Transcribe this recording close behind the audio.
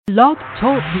Blog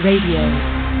Talk Radio.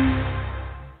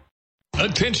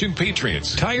 Attention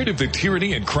patriots, tired of the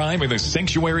tyranny and crime in the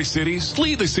sanctuary cities?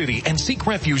 Flee the city and seek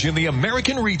refuge in the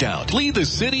American Redoubt.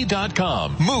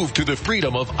 FleeTheCity.com. Move to the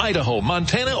freedom of Idaho,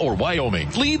 Montana, or Wyoming.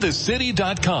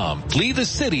 FleeTheCity.com.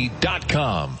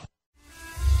 FleeTheCity.com.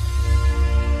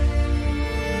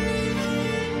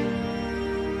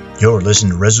 You're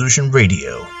listening to Resolution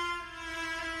Radio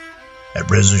at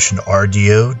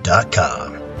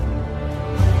ResolutionRDO.com.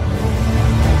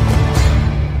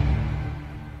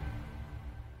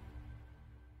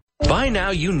 By now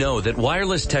you know that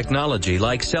wireless technology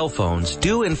like cell phones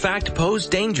do in fact pose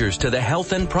dangers to the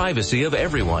health and privacy of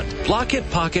everyone. Block-It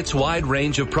Pocket's wide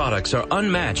range of products are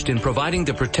unmatched in providing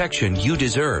the protection you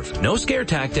deserve. No scare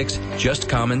tactics, just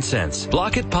common sense.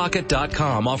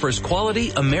 BlockItPocket.com offers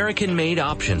quality American-made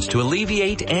options to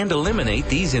alleviate and eliminate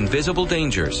these invisible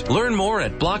dangers. Learn more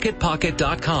at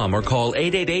BlockItPocket.com or call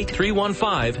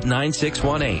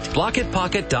 888-315-9618.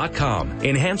 BlockItPocket.com,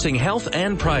 enhancing health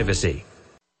and privacy.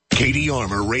 Katie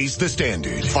Armor raised the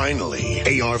standard. Finally,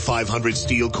 AR-500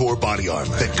 steel core body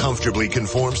armor that comfortably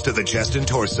conforms to the chest and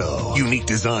torso. Unique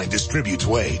design distributes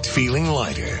weight, feeling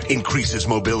lighter, increases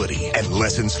mobility, and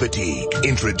lessens fatigue.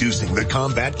 Introducing the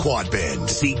Combat Quad Bend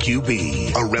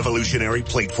CQB, a revolutionary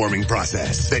plate forming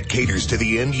process that caters to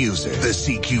the end user. The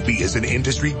CQB is an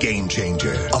industry game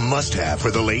changer, a must-have for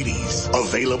the ladies.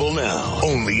 Available now,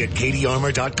 only at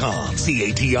KatieArmor.com,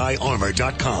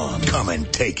 CATIArmor.com. Come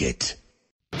and take it.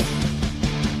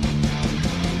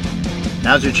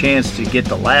 Now's your chance to get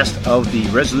the last of the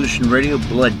Resolution Radio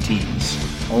Blood Tees.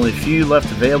 Only a few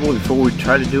left available before we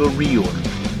try to do a reorder.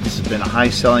 This has been a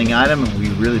high-selling item, and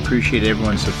we really appreciate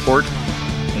everyone's support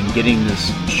in getting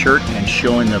this shirt and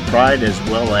showing their pride as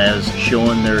well as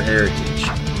showing their heritage.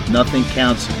 Nothing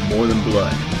counts more than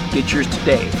blood. Get yours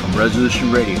today from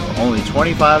Resolution Radio. Only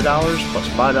 $25 plus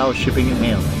 $5 shipping and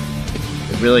handling.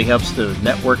 It really helps the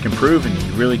network improve, and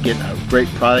you really get a great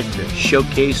product to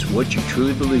showcase what you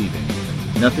truly believe in.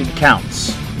 Nothing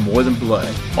counts more than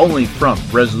blood. Only from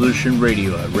Resolution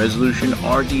Radio at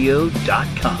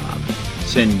ResolutionRDO.com.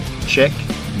 Send check,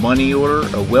 money order,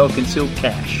 or well-concealed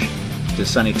cash to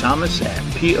Sonny Thomas at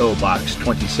P.O. Box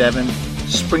 27,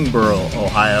 Springboro,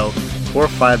 Ohio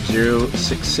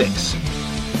 45066.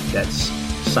 That's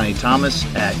Sonny Thomas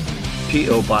at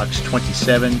P.O. Box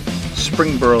 27,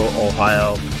 Springboro,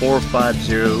 Ohio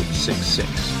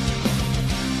 45066.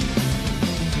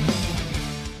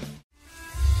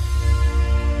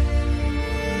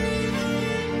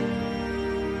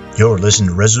 You're listening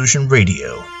to Resolution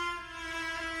Radio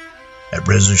at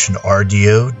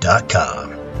ResolutionRDO.com.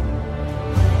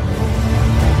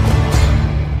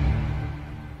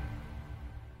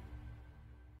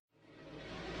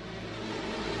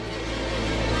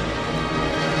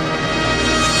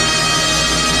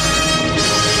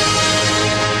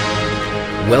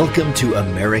 Welcome to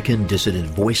American Dissident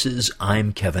Voices.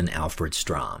 I'm Kevin Alfred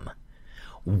Strom.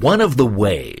 One of the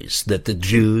ways that the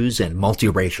Jews and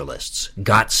multiracialists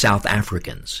got South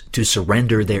Africans to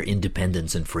surrender their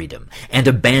independence and freedom and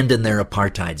abandon their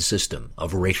apartheid system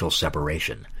of racial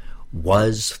separation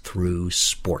was through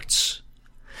sports.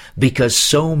 Because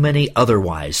so many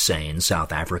otherwise sane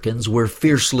South Africans were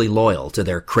fiercely loyal to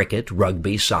their cricket,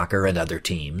 rugby, soccer, and other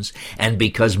teams, and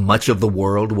because much of the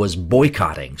world was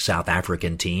boycotting South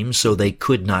African teams so they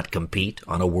could not compete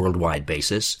on a worldwide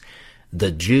basis, the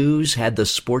Jews had the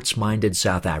sports-minded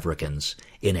South Africans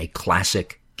in a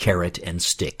classic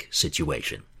carrot-and-stick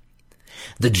situation.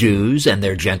 The Jews and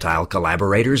their Gentile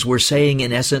collaborators were saying,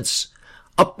 in essence,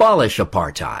 abolish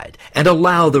apartheid and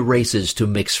allow the races to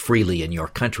mix freely in your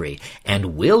country,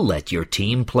 and we'll let your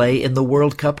team play in the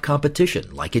World Cup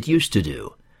competition like it used to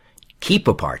do. Keep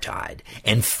apartheid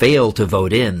and fail to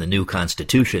vote in the new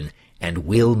constitution, and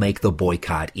we'll make the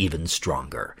boycott even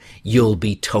stronger. You'll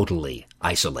be totally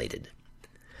isolated.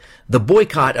 The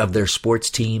boycott of their sports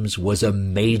teams was a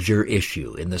major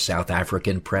issue in the South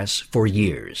African press for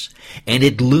years, and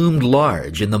it loomed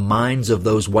large in the minds of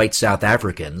those white South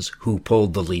Africans who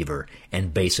pulled the lever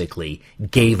and basically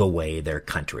gave away their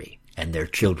country and their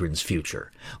children's future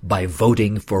by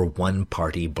voting for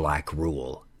one-party black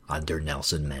rule under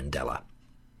Nelson Mandela.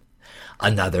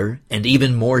 Another, and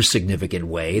even more significant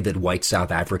way that white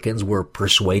South Africans were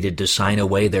persuaded to sign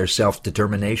away their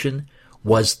self-determination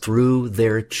was through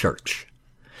their church.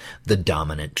 The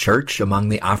dominant church among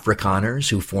the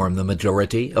Afrikaners who form the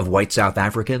majority of white South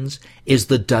Africans is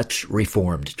the Dutch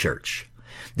Reformed Church.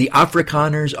 The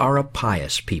Afrikaners are a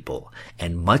pious people,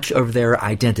 and much of their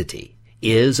identity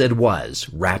is and was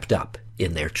wrapped up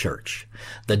in their church,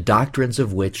 the doctrines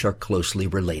of which are closely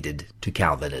related to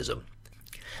Calvinism.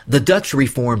 The Dutch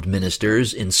Reformed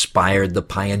ministers inspired the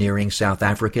pioneering South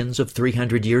Africans of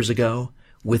 300 years ago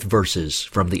with verses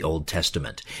from the Old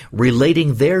Testament,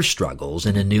 relating their struggles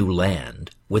in a new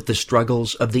land with the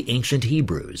struggles of the ancient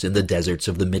Hebrews in the deserts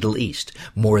of the Middle East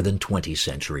more than 20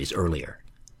 centuries earlier.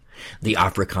 The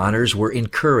Afrikaners were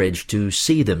encouraged to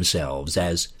see themselves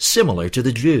as similar to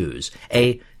the Jews,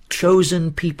 a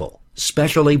chosen people,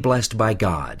 specially blessed by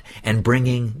God and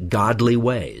bringing godly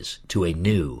ways to a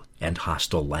new and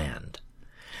hostile land.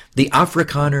 The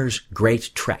Afrikaners'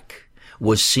 great trek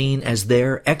was seen as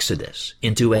their exodus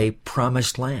into a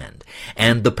promised land,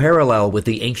 and the parallel with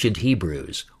the ancient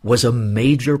Hebrews was a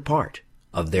major part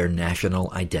of their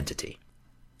national identity.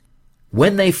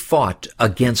 When they fought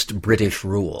against British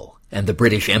rule and the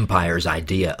British Empire's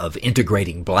idea of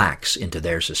integrating blacks into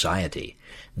their society,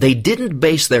 they didn't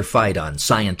base their fight on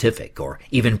scientific or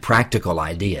even practical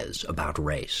ideas about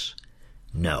race.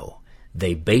 No,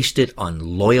 they based it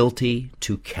on loyalty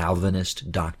to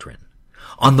Calvinist doctrine,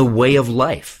 on the way of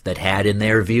life that had, in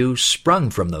their view, sprung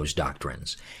from those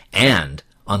doctrines, and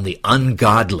on the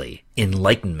ungodly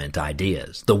Enlightenment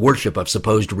ideas, the worship of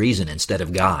supposed reason instead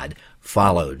of God,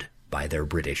 followed by their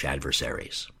British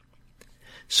adversaries.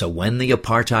 So when the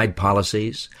apartheid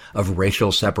policies of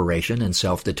racial separation and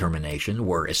self-determination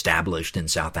were established in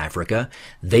South Africa,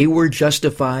 they were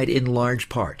justified in large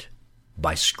part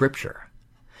by Scripture.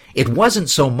 It wasn't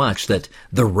so much that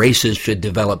the races should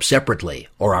develop separately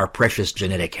or our precious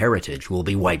genetic heritage will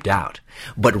be wiped out,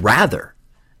 but rather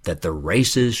that the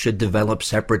races should develop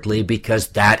separately because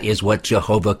that is what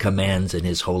Jehovah commands in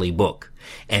his holy book.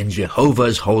 And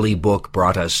Jehovah's holy book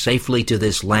brought us safely to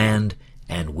this land,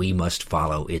 and we must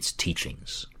follow its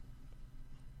teachings.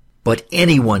 But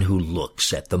anyone who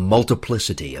looks at the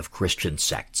multiplicity of Christian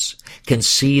sects can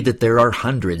see that there are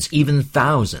hundreds, even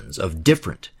thousands, of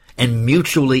different and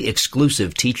mutually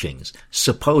exclusive teachings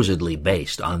supposedly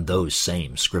based on those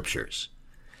same scriptures.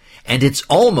 And it's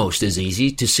almost as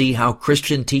easy to see how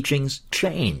Christian teachings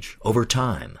change over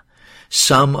time.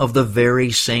 Some of the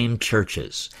very same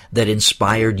churches that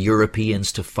inspired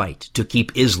Europeans to fight to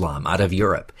keep Islam out of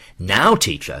Europe now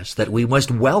teach us that we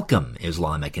must welcome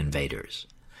Islamic invaders.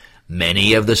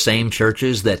 Many of the same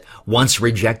churches that once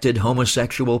rejected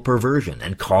homosexual perversion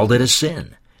and called it a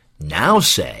sin now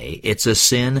say it's a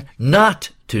sin not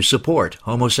to support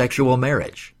homosexual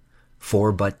marriage,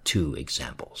 for but 2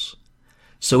 examples.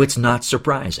 So it's not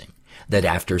surprising that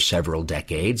after several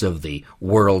decades of the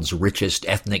world's richest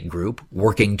ethnic group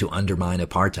working to undermine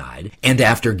apartheid, and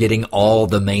after getting all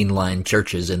the mainline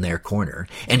churches in their corner,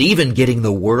 and even getting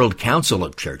the World Council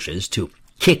of Churches to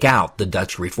kick out the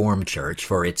Dutch Reformed Church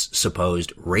for its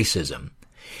supposed racism,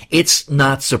 it's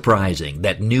not surprising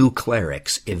that new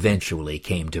clerics eventually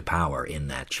came to power in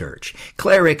that church.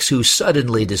 Clerics who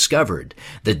suddenly discovered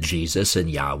that Jesus and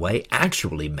Yahweh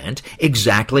actually meant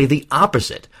exactly the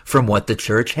opposite from what the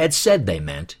church had said they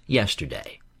meant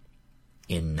yesterday.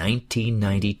 In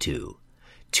 1992,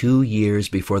 2 years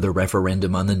before the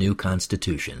referendum on the new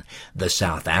constitution, the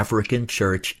South African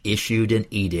church issued an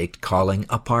edict calling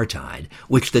apartheid,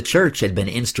 which the church had been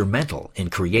instrumental in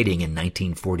creating in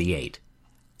 1948,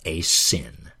 a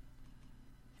sin.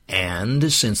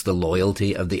 And since the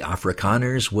loyalty of the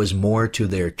Afrikaners was more to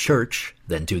their church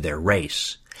than to their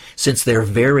race, since their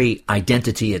very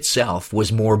identity itself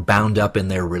was more bound up in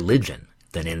their religion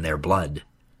than in their blood,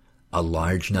 a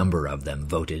large number of them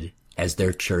voted as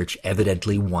their church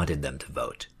evidently wanted them to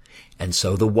vote, and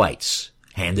so the whites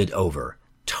handed over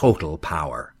total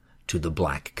power to the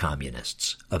black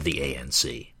communists of the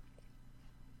ANC.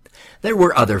 There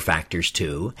were other factors,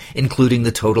 too, including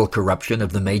the total corruption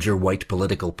of the major white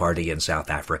political party in South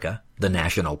Africa, the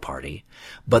National Party,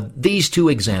 but these 2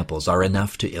 examples are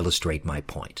enough to illustrate my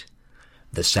point.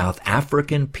 The South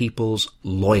African people's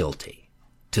loyalty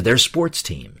to their sports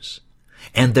teams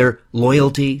and their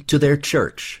loyalty to their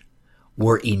church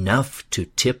were enough to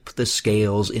tip the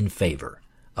scales in favor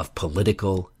of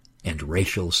political and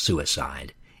racial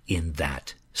suicide in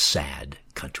that sad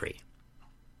country.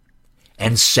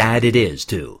 And sad it is,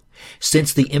 too.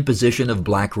 Since the imposition of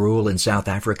black rule in South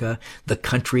Africa, the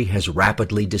country has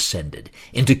rapidly descended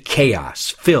into chaos,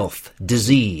 filth,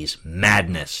 disease,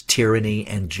 madness, tyranny,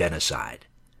 and genocide.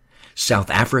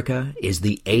 South Africa is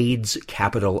the AIDS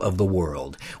capital of the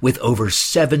world, with over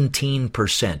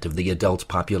 17% of the adult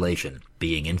population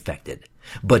being infected.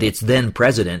 But its then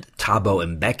president, Thabo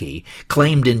Mbeki,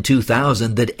 claimed in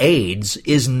 2000 that AIDS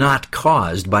is not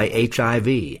caused by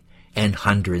HIV, and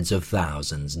hundreds of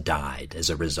thousands died as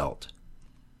a result.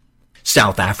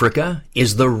 South Africa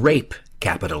is the rape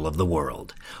capital of the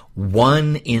world.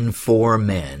 1 in 4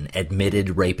 men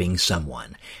admitted raping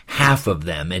someone, half of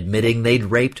them admitting they'd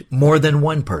raped more than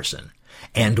one person,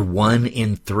 and 1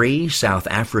 in 3 South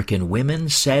African women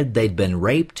said they'd been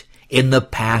raped in the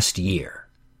past year.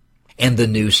 And the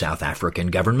new South African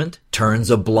government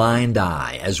turns a blind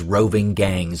eye as roving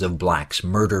gangs of blacks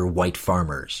murder white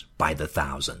farmers by the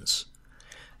thousands.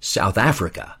 South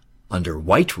Africa, under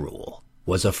white rule,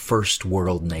 was a first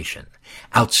world nation,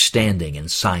 outstanding in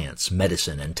science,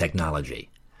 medicine, and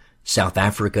technology. South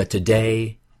Africa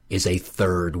today is a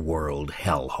third world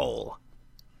hellhole.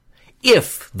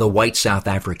 If the white South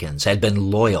Africans had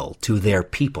been loyal to their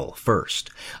people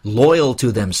first, loyal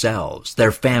to themselves,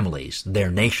 their families, their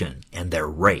nation, and their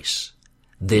race,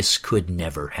 this could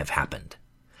never have happened.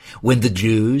 When the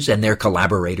Jews and their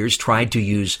collaborators tried to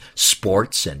use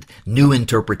sports and new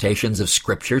interpretations of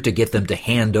Scripture to get them to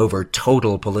hand over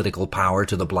total political power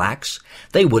to the blacks,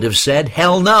 they would have said,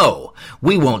 "Hell no!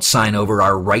 We won't sign over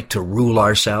our right to rule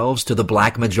ourselves to the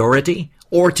black majority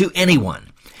or to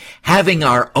anyone. Having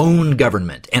our own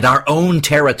government and our own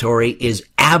territory is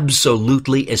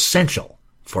absolutely essential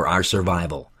for our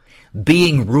survival.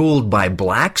 Being ruled by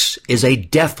blacks is a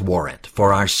death warrant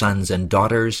for our sons and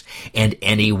daughters, and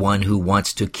anyone who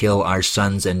wants to kill our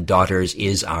sons and daughters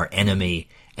is our enemy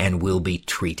and will be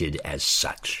treated as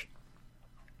such."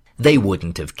 They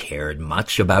wouldn't have cared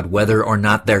much about whether or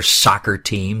not their soccer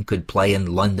team could play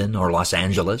in London or Los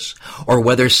Angeles, or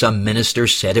whether some minister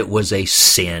said it was a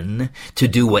sin to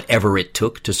do whatever it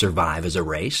took to survive as a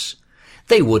race.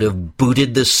 They would have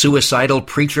booted the suicidal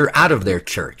preacher out of their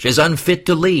church as unfit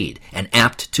to lead and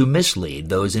apt to mislead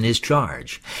those in his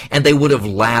charge. And they would have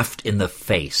laughed in the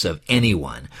face of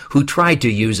anyone who tried to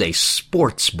use a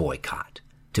sports boycott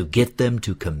to get them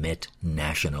to commit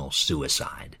national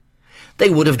suicide. They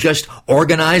would have just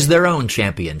organized their own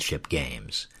championship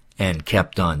games and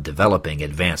kept on developing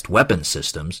advanced weapons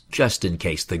systems just in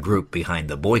case the group behind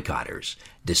the boycotters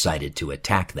decided to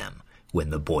attack them when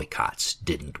the boycotts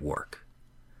didn't work.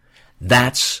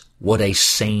 That's what a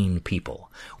sane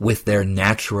people, with their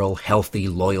natural, healthy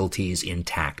loyalties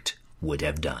intact, would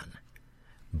have done.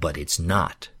 But it's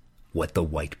not what the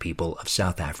white people of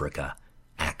South Africa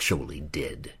actually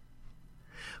did.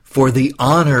 For the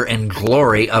honor and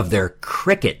glory of their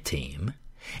cricket team,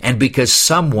 and because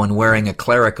someone wearing a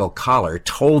clerical collar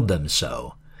told them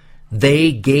so,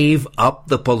 they gave up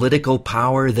the political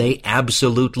power they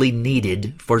absolutely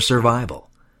needed for survival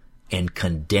and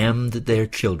condemned their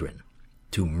children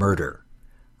to murder,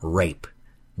 rape,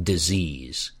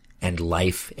 disease, and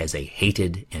life as a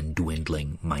hated and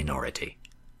dwindling minority.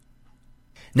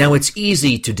 Now, it's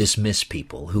easy to dismiss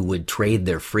people who would trade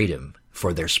their freedom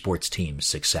for their sports team's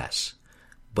success.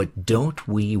 But don't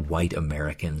we white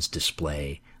Americans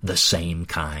display the same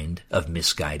kind of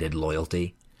misguided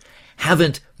loyalty?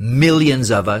 Haven't millions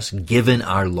of us given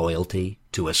our loyalty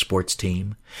to a sports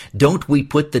team? Don't we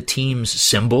put the team's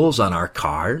symbols on our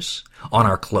cars, on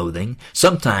our clothing,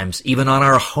 sometimes even on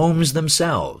our homes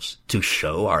themselves to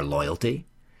show our loyalty?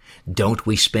 Don't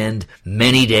we spend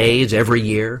many days every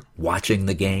year watching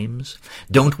the games?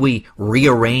 Don't we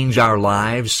rearrange our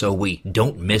lives so we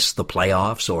don't miss the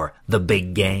playoffs or the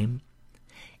big game?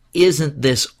 Isn't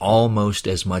this almost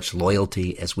as much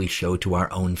loyalty as we show to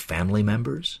our own family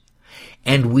members?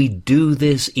 And we do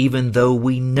this even though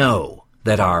we know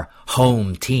that our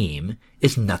home team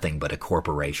is nothing but a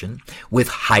corporation with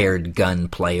hired gun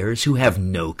players who have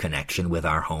no connection with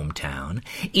our hometown,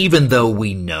 even though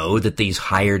we know that these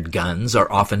hired guns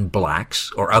are often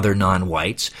blacks or other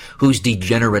non-whites whose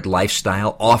degenerate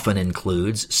lifestyle often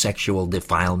includes sexual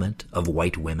defilement of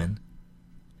white women.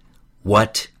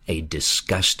 What a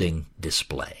disgusting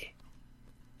display.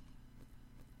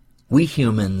 We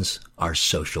humans are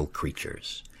social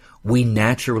creatures. We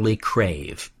naturally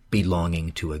crave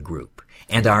belonging to a group,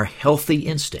 and our healthy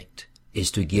instinct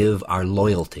is to give our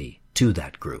loyalty to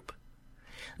that group.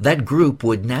 That group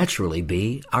would naturally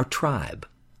be our tribe,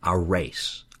 our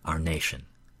race, our nation.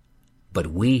 But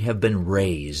we have been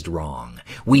raised wrong.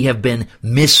 We have been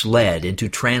misled into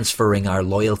transferring our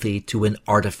loyalty to an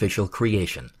artificial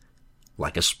creation,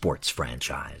 like a sports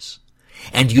franchise.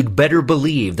 And you'd better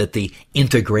believe that the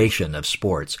integration of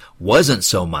sports wasn't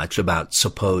so much about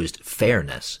supposed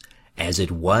fairness as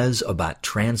it was about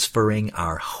transferring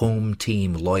our home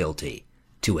team loyalty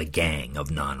to a gang of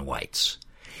non-whites.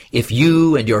 If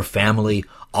you and your family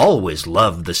always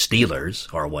loved the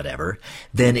Steelers or whatever,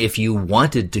 then if you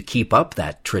wanted to keep up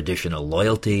that traditional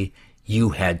loyalty, you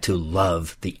had to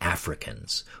love the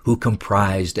Africans, who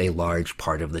comprised a large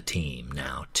part of the team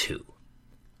now too.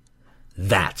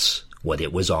 That's what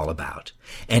it was all about,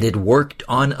 and it worked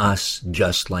on us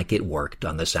just like it worked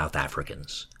on the South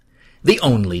Africans. The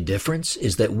only difference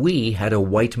is that we had a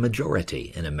white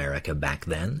majority in America back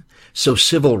then, so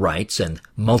civil rights and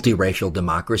multiracial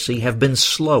democracy have been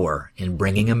slower in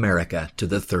bringing America to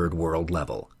the third world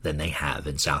level than they have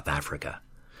in South Africa.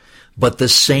 But the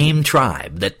same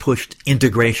tribe that pushed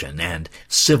integration and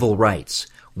civil rights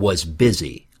was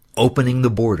busy opening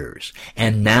the borders,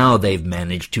 and now they've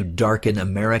managed to darken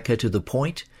America to the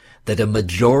point that a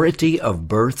majority of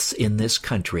births in this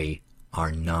country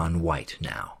are non-white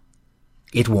now.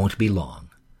 It won't be long,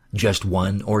 just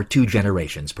 1 or 2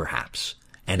 generations perhaps,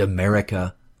 and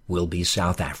America will be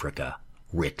South Africa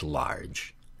writ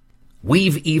large.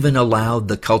 We've even allowed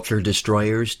the culture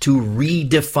destroyers to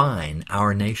redefine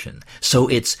our nation, so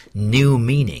its new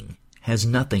meaning has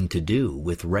nothing to do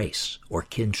with race or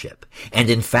kinship, and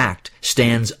in fact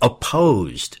stands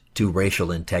opposed to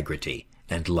racial integrity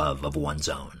and love of one's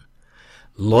own.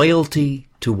 Loyalty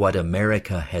to what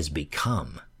America has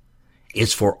become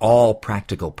is for all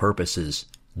practical purposes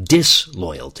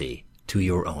disloyalty to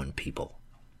your own people.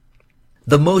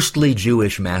 The mostly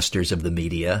Jewish masters of the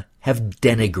media have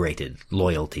denigrated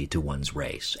loyalty to one's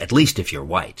race, at least if you're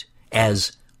white,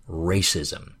 as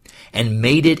racism, and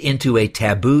made it into a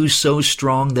taboo so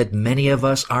strong that many of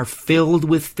us are filled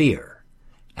with fear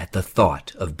at the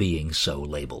thought of being so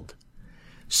labeled.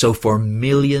 So for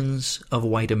millions of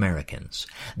white Americans,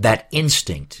 that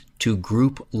instinct to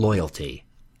group loyalty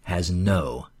has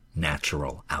no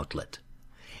natural outlet.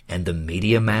 And the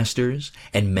media masters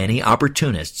and many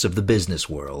opportunists of the business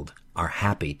world are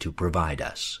happy to provide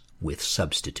us with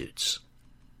substitutes.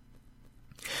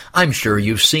 I'm sure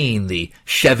you've seen the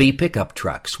Chevy pickup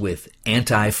trucks with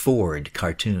anti-Ford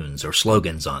cartoons or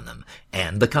slogans on them,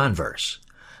 and the converse.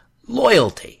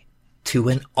 Loyalty to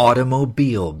an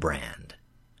automobile brand.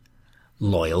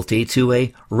 Loyalty to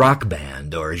a rock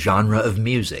band or genre of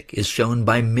music is shown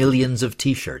by millions of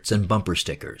t-shirts and bumper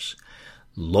stickers.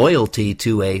 Loyalty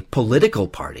to a political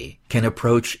party can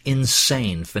approach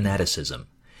insane fanaticism.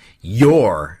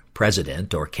 Your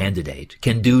president or candidate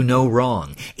can do no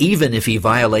wrong, even if he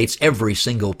violates every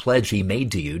single pledge he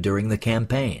made to you during the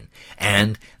campaign.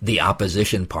 And the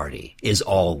opposition party is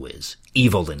always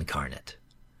evil incarnate.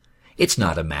 It's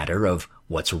not a matter of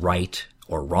what's right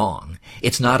or wrong.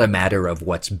 It's not a matter of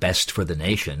what's best for the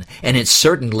nation, and it's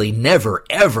certainly never,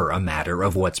 ever a matter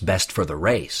of what's best for the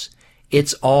race.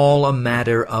 It's all a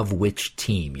matter of which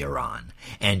team you're on,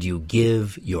 and you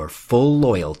give your full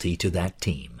loyalty to that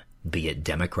team, be it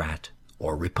Democrat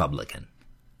or Republican.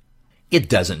 It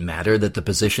doesn't matter that the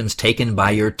positions taken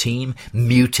by your team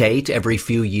mutate every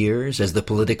few years as the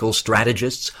political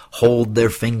strategists hold their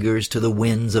fingers to the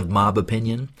winds of mob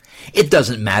opinion. It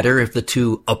doesn't matter if the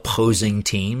two opposing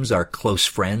teams are close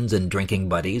friends and drinking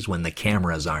buddies when the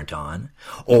cameras aren't on,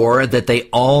 or that they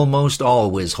almost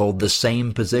always hold the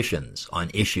same positions on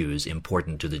issues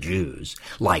important to the Jews,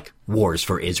 like wars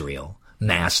for Israel,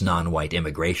 mass non-white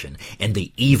immigration, and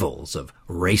the evils of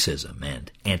racism and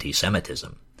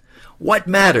anti-Semitism. What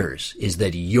matters is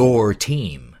that your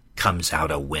team comes out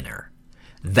a winner.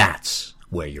 That's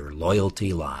where your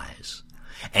loyalty lies.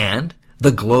 And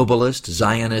the globalist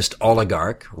Zionist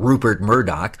oligarch Rupert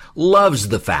Murdoch loves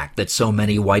the fact that so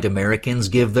many white Americans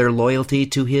give their loyalty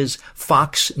to his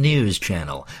Fox News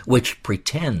channel, which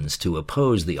pretends to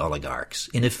oppose the oligarchs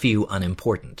in a few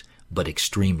unimportant but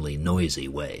extremely noisy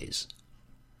ways.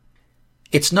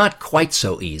 It's not quite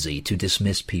so easy to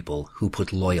dismiss people who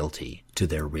put loyalty to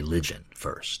their religion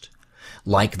first.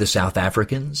 Like the South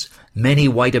Africans, many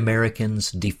white Americans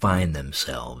define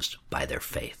themselves by their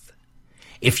faith.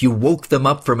 If you woke them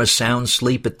up from a sound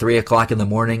sleep at 3 o'clock in the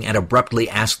morning and abruptly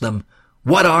asked them,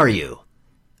 "What are you?"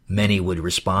 many would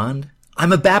respond,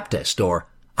 "I'm a Baptist," or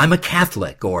 "I'm a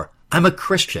Catholic," or "I'm a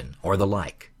Christian," or the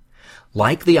like.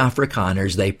 Like the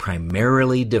Afrikaners, they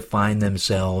primarily define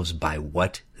themselves by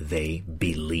what they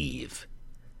believe.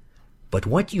 But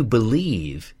what you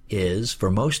believe is,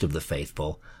 for most of the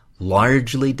faithful,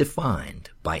 largely defined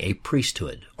by a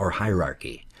priesthood or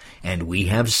hierarchy, and we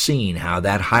have seen how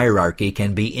that hierarchy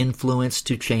can be influenced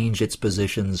to change its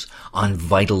positions on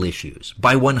vital issues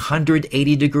by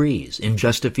 180 degrees in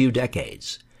just a few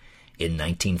decades. In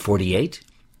 1948,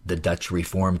 the Dutch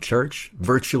Reformed Church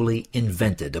virtually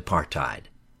invented apartheid,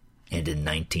 and in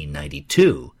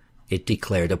 1992, it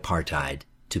declared apartheid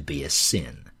to be a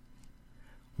sin.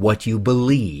 What you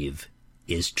believe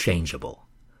is changeable.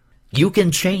 You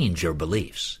can change your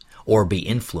beliefs, or be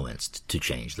influenced to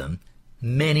change them,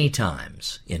 many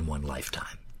times in one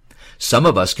lifetime. Some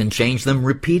of us can change them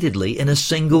repeatedly in a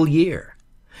single year.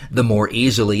 The more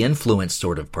easily influenced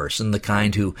sort of person, the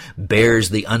kind who bears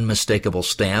the unmistakable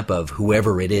stamp of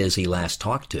whoever it is he last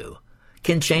talked to,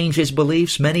 can change his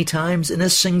beliefs many times in a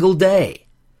single day.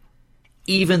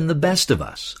 Even the best of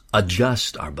us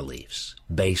adjust our beliefs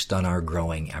based on our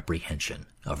growing apprehension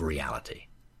of reality.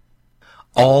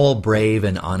 All brave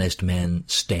and honest men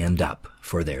stand up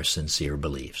for their sincere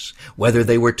beliefs, whether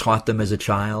they were taught them as a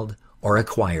child or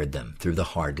acquired them through the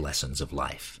hard lessons of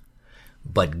life.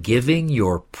 But giving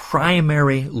your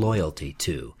primary loyalty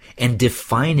to and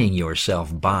defining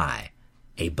yourself by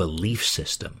a belief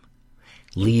system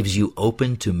leaves you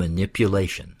open to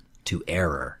manipulation, to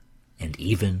error, and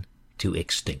even to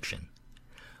extinction.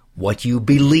 What you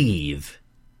believe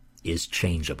is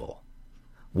changeable.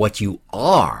 What you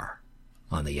are,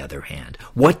 on the other hand,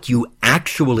 what you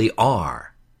actually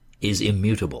are, is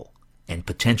immutable and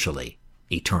potentially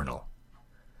eternal.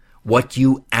 What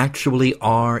you actually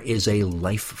are is a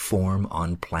life form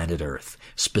on planet Earth,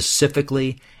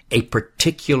 specifically a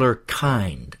particular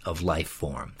kind of life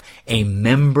form, a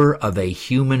member of a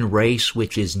human race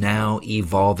which is now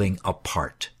evolving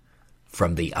apart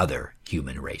from the other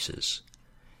human races.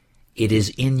 It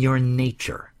is in your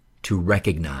nature to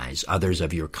recognize others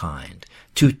of your kind,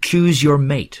 to choose your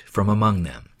mate from among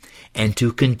them, and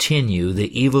to continue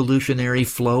the evolutionary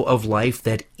flow of life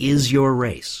that is your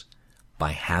race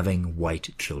by having white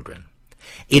children.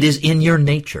 It is in your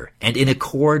nature and in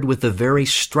accord with the very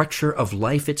structure of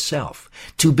life itself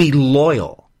to be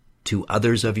loyal to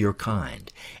others of your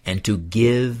kind and to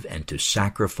give and to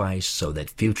sacrifice so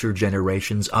that future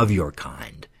generations of your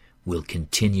kind will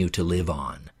continue to live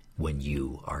on when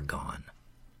you are gone.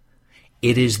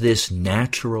 It is this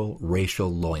natural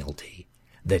racial loyalty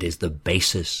that is the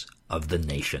basis of the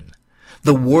nation.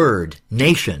 The word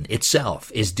nation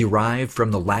itself is derived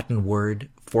from the Latin word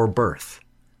for birth.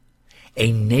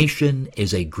 A nation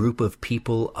is a group of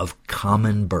people of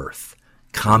common birth,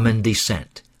 common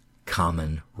descent,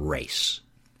 common race.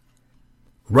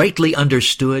 Rightly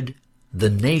understood, the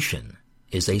nation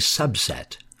is a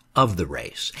subset of the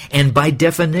race, and by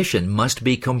definition must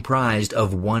be comprised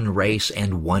of one race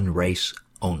and one race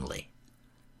only.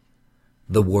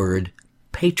 The word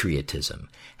patriotism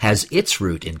has its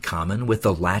root in common with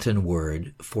the Latin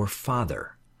word for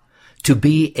father. To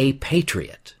be a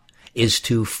patriot is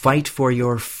to fight for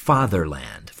your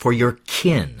fatherland, for your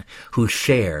kin who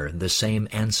share the same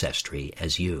ancestry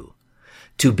as you.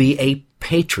 To be a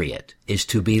patriot is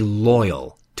to be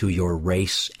loyal to your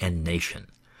race and nation.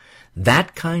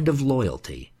 That kind of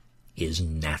loyalty is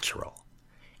natural.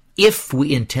 If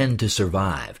we intend to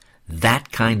survive,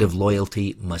 that kind of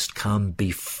loyalty must come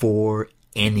before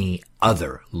any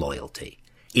other loyalty.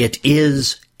 It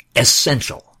is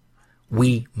essential.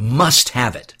 We must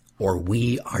have it, or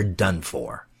we are done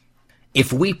for.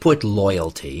 If we put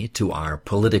loyalty to our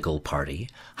political party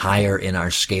higher in our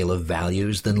scale of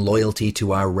values than loyalty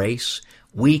to our race,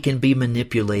 we can be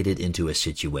manipulated into a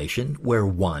situation where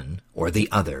one or the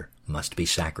other must be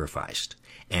sacrificed,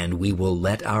 and we will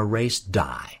let our race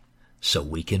die so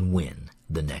we can win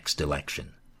the next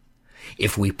election.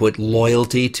 If we put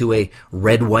loyalty to a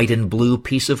red, white, and blue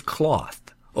piece of cloth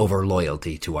over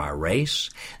loyalty to our race,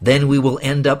 then we will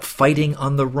end up fighting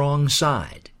on the wrong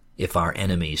side if our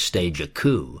enemies stage a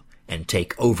coup and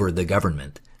take over the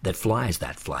government that flies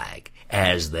that flag,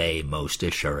 as they most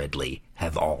assuredly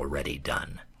have already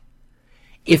done.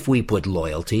 If we put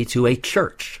loyalty to a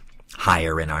church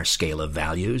higher in our scale of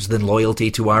values than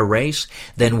loyalty to our race,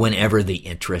 then whenever the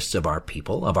interests of our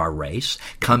people, of our race,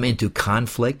 come into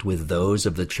conflict with those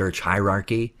of the church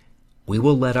hierarchy, we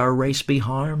will let our race be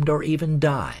harmed or even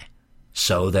die,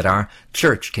 so that our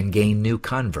church can gain new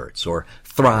converts or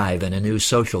thrive in a new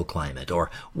social climate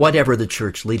or whatever the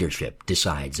church leadership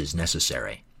decides is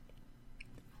necessary.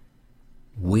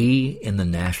 We in the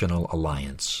National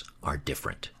Alliance are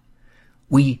different.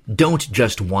 We don't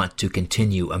just want to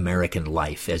continue American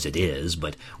life as it is,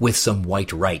 but with some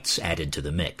white rights added to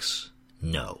the mix.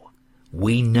 No,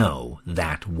 we know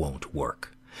that won't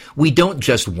work. We don't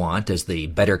just want, as the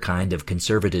better kind of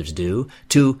conservatives do,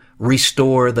 to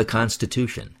restore the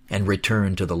Constitution and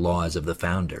return to the laws of the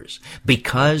founders,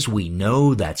 because we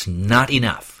know that's not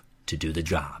enough to do the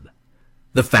job.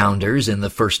 The founders in the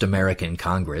first American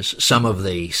Congress, some of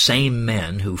the same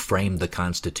men who framed the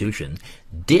Constitution,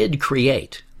 did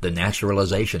create the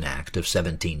Naturalization Act of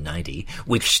 1790,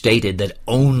 which stated that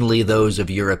only those of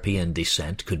European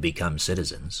descent could become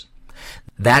citizens.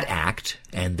 That act,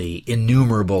 and the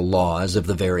innumerable laws of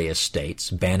the various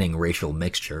states banning racial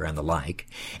mixture and the like,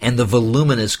 and the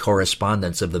voluminous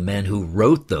correspondence of the men who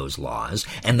wrote those laws,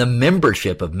 and the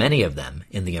membership of many of them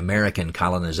in the American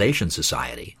Colonization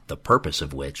Society, the purpose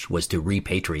of which was to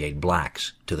repatriate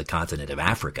blacks to the continent of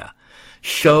Africa,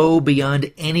 show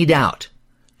beyond any doubt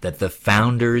that the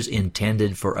founders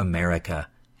intended for America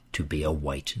to be a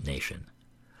white nation.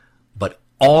 But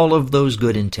all of those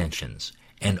good intentions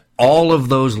and all of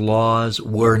those laws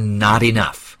were not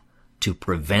enough to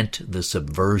prevent the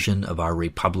subversion of our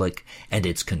republic and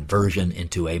its conversion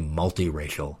into a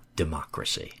multiracial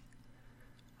democracy.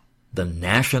 The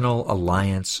National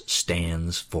Alliance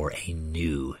stands for a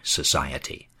new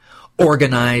society,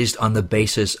 organized on the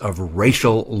basis of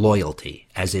racial loyalty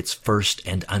as its first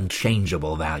and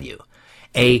unchangeable value.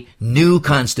 A new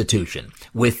constitution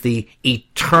with the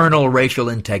eternal racial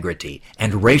integrity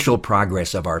and racial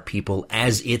progress of our people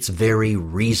as its very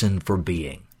reason for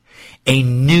being. A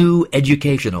new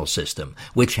educational system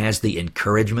which has the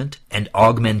encouragement and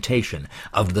augmentation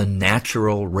of the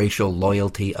natural racial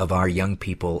loyalty of our young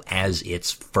people as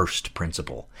its first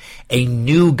principle. A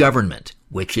new government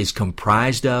which is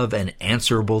comprised of and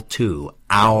answerable to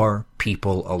our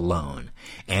people alone,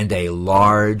 and a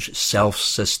large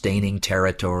self-sustaining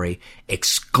territory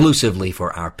exclusively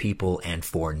for our people and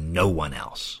for no one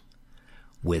else.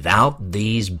 Without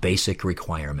these basic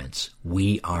requirements,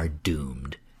 we are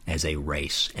doomed as a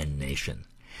race and nation.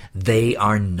 They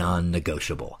are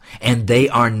non-negotiable, and they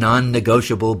are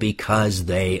non-negotiable because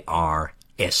they are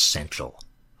essential.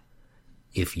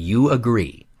 If you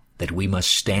agree that we must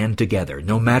stand together,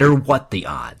 no matter what the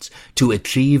odds, to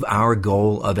achieve our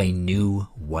goal of a new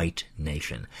white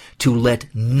nation, to let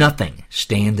nothing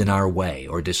stand in our way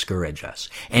or discourage us,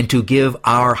 and to give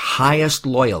our highest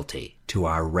loyalty to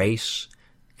our race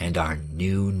and our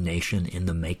new nation in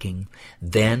the making,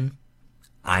 then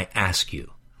I ask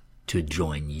you to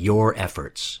join your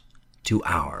efforts to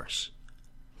ours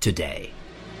today.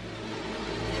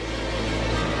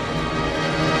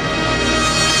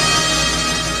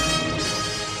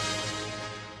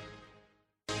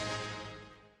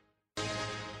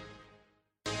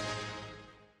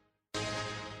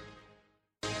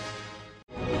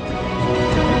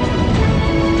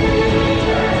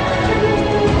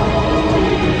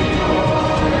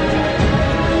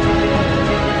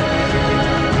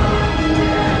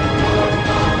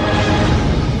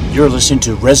 You're listening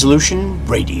to Resolution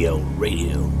Radio.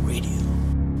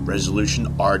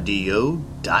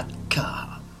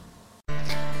 ResolutionRDO.com.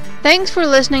 Thanks for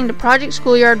listening to Project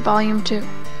Schoolyard Volume 2.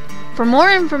 For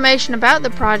more information about the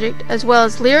project, as well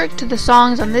as lyrics to the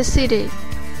songs on this CD,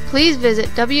 please visit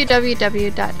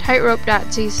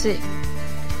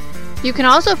www.tightrope.cc. You can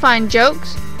also find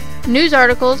jokes, news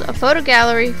articles, a photo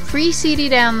gallery, free CD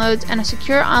downloads, and a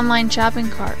secure online shopping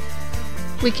cart.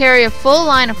 We carry a full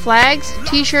line of flags,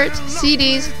 t-shirts,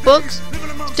 CDs, books,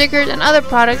 stickers, and other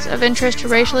products of interest to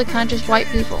racially conscious white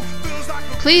people.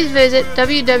 Please visit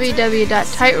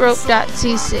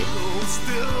www.tightrope.cc.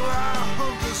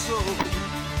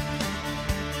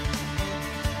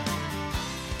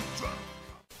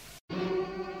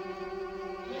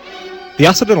 The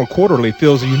Occidental Quarterly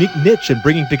fills a unique niche in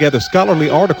bringing together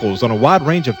scholarly articles on a wide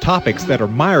range of topics that are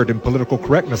mired in political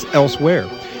correctness elsewhere.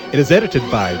 It is edited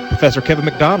by Professor Kevin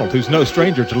MacDonald, who's no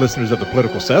stranger to listeners of the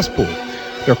political cesspool.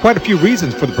 There are quite a few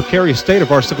reasons for the precarious state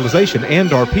of our civilization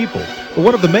and our people, but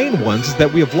one of the main ones is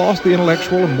that we have lost the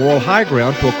intellectual and moral high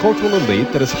ground to a cultural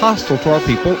elite that is hostile to our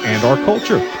people and our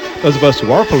culture. Those of us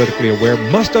who are politically aware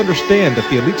must understand that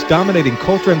the elites dominating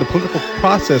culture and the political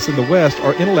process in the West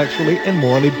are intellectually and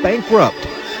morally bankrupt.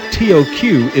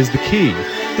 TOQ is the key.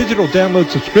 Digital download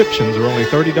subscriptions are only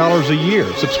 $30 a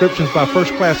year. Subscriptions by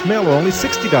first-class mail are only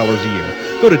 $60 a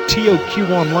year. Go to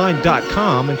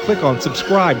TOQonline.com and click on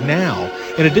Subscribe Now.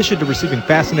 In addition to receiving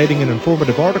fascinating and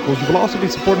informative articles, you will also be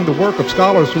supporting the work of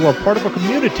scholars who are part of a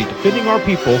community defending our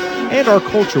people and our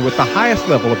culture with the highest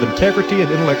level of integrity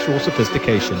and intellectual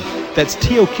sophistication. That's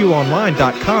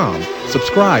TOQonline.com.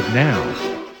 Subscribe now.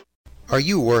 Are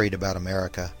you worried about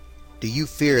America? Do you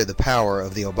fear the power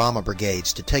of the Obama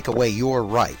brigades to take away your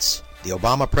rights? The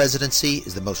Obama presidency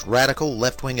is the most radical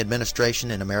left-wing administration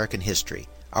in American history.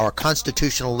 Our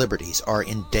constitutional liberties are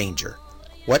in danger.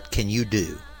 What can you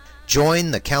do? Join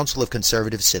the Council of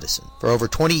Conservative Citizens. For over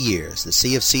 20 years, the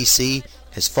CFCC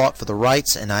has fought for the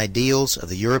rights and ideals of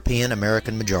the European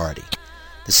American majority.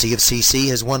 The CFCC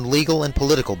has won legal and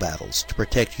political battles to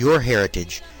protect your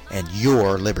heritage and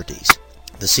your liberties.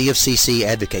 The CFCC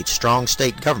advocates strong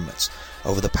state governments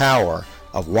over the power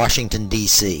of Washington,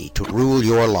 D.C. to rule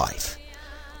your life.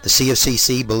 The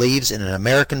CFCC believes in an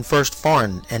American-first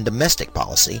foreign and domestic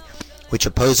policy which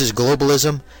opposes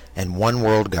globalism and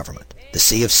one-world government. The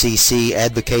CFCC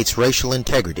advocates racial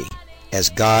integrity as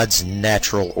God's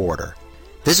natural order.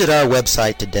 Visit our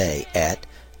website today at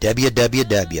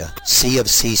www.cfcc.org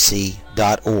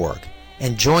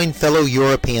and join fellow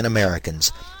European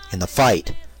Americans in the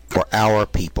fight for our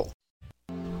people.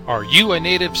 Are you a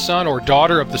native son or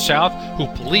daughter of the South who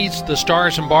bleeds the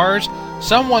stars and bars?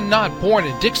 Someone not born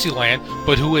in Dixieland,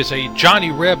 but who is a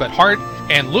Johnny Reb at heart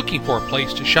and looking for a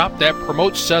place to shop that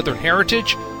promotes Southern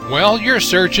heritage? Well, your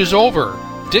search is over.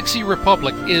 Dixie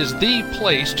Republic is the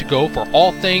place to go for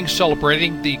all things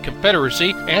celebrating the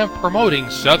Confederacy and promoting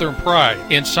Southern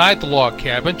pride. Inside the log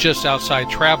cabin, just outside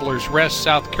Travelers Rest,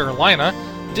 South Carolina,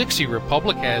 Dixie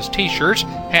Republic has t-shirts,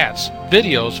 hats,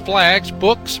 videos, flags,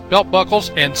 books, belt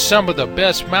buckles, and some of the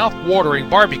best mouth-watering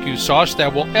barbecue sauce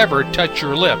that will ever touch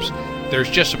your lips. There's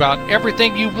just about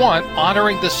everything you want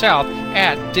honoring the South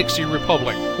at Dixie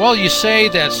Republic. Well, you say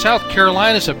that South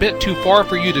Carolina's a bit too far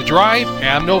for you to drive?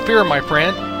 Have no fear, my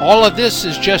friend. All of this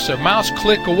is just a mouse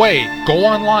click away. Go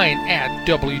online at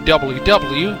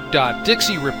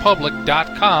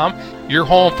www.dixierepublic.com, your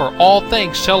home for all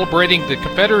things celebrating the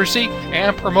Confederacy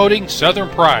and promoting Southern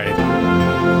pride.